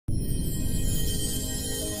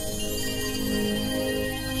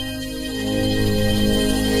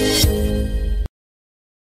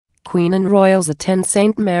Queen and royals attend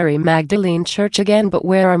St Mary Magdalene Church again, but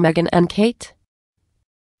where are Meghan and Kate?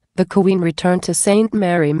 The Queen returned to St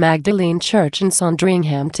Mary Magdalene Church in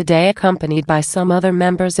Sandringham today, accompanied by some other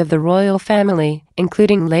members of the royal family,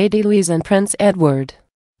 including Lady Louise and Prince Edward.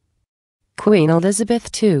 Queen Elizabeth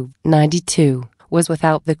II, 92, was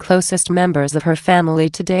without the closest members of her family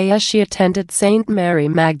today as she attended St Mary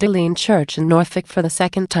Magdalene Church in Norfolk for the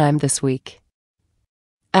second time this week.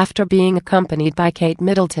 After being accompanied by Kate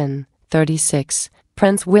Middleton, 36,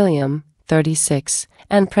 Prince William, 36,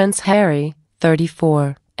 and Prince Harry,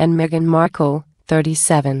 34, and Meghan Markle,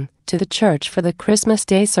 37, to the church for the Christmas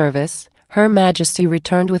Day service, Her Majesty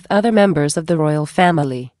returned with other members of the royal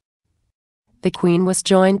family. The Queen was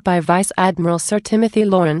joined by Vice Admiral Sir Timothy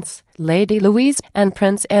Lawrence, Lady Louise, and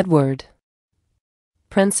Prince Edward.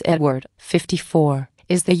 Prince Edward, 54,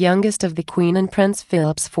 is the youngest of the Queen and Prince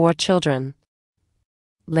Philip's 4 children.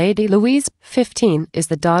 Lady Louise, 15, is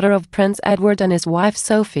the daughter of Prince Edward and his wife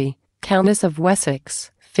Sophie, Countess of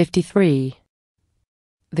Wessex, 53.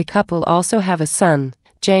 The couple also have a son,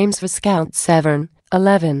 James Viscount Severn,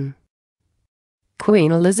 11.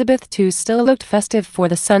 Queen Elizabeth II still looked festive for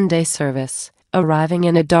the Sunday service, arriving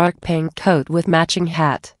in a dark pink coat with matching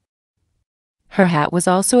hat. Her hat was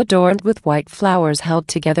also adorned with white flowers held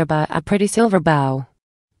together by a pretty silver bow.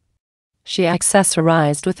 She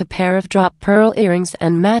accessorized with a pair of drop pearl earrings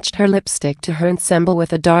and matched her lipstick to her ensemble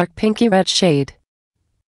with a dark pinky red shade.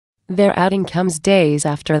 Their outing comes days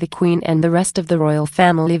after the Queen and the rest of the royal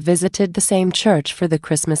family visited the same church for the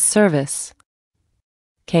Christmas service.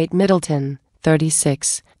 Kate Middleton,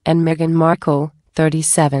 36, and Meghan Markle,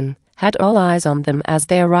 37, had all eyes on them as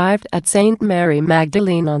they arrived at St Mary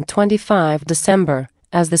Magdalene on 25 December,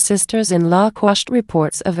 as the sisters-in-law quashed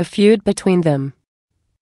reports of a feud between them.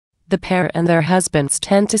 The pair and their husbands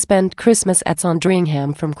tend to spend Christmas at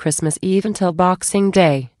Sandringham from Christmas Eve until Boxing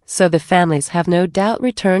Day, so the families have no doubt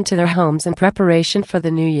returned to their homes in preparation for the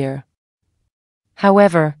new year.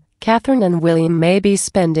 However, Catherine and William may be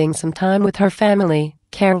spending some time with her family,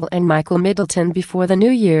 Carol and Michael Middleton, before the new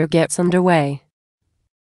year gets underway.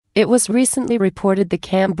 It was recently reported the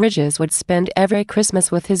Cambridges would spend every Christmas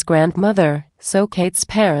with his grandmother, so Kate's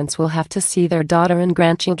parents will have to see their daughter and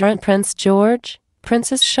grandchildren Prince George,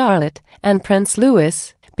 Princess Charlotte, and Prince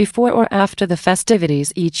Louis, before or after the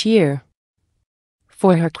festivities each year.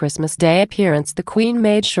 For her Christmas Day appearance, the Queen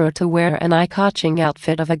made sure to wear an eye-catching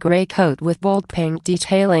outfit of a grey coat with bold pink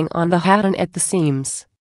detailing on the hat and at the seams.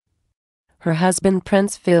 Her husband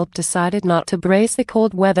Prince Philip decided not to brace the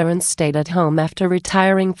cold weather and stayed at home after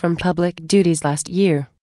retiring from public duties last year.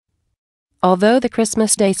 Although the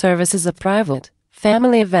Christmas Day service is a private,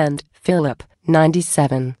 family event, Philip,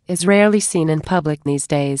 97, is rarely seen in public these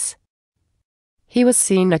days. He was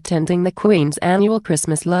seen attending the Queen's annual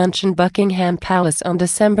Christmas lunch in Buckingham Palace on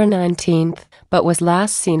December 19, but was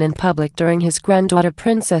last seen in public during his granddaughter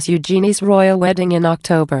Princess Eugenie's royal wedding in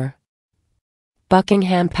October.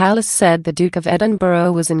 Buckingham Palace said the Duke of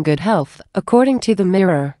Edinburgh was in good health, according to the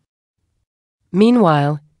Mirror.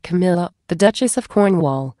 Meanwhile, Camilla, the Duchess of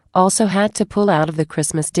Cornwall, also had to pull out of the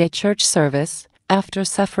Christmas Day church service, after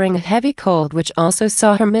suffering a heavy cold which also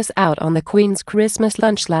saw her miss out on the Queen's Christmas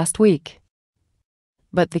lunch last week.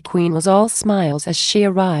 But the Queen was all smiles as she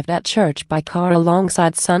arrived at church by car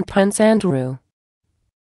alongside son Prince Andrew.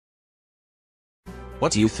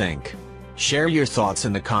 What do you think? Share your thoughts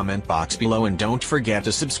in the comment box below and don't forget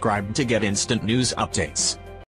to subscribe to get instant news updates.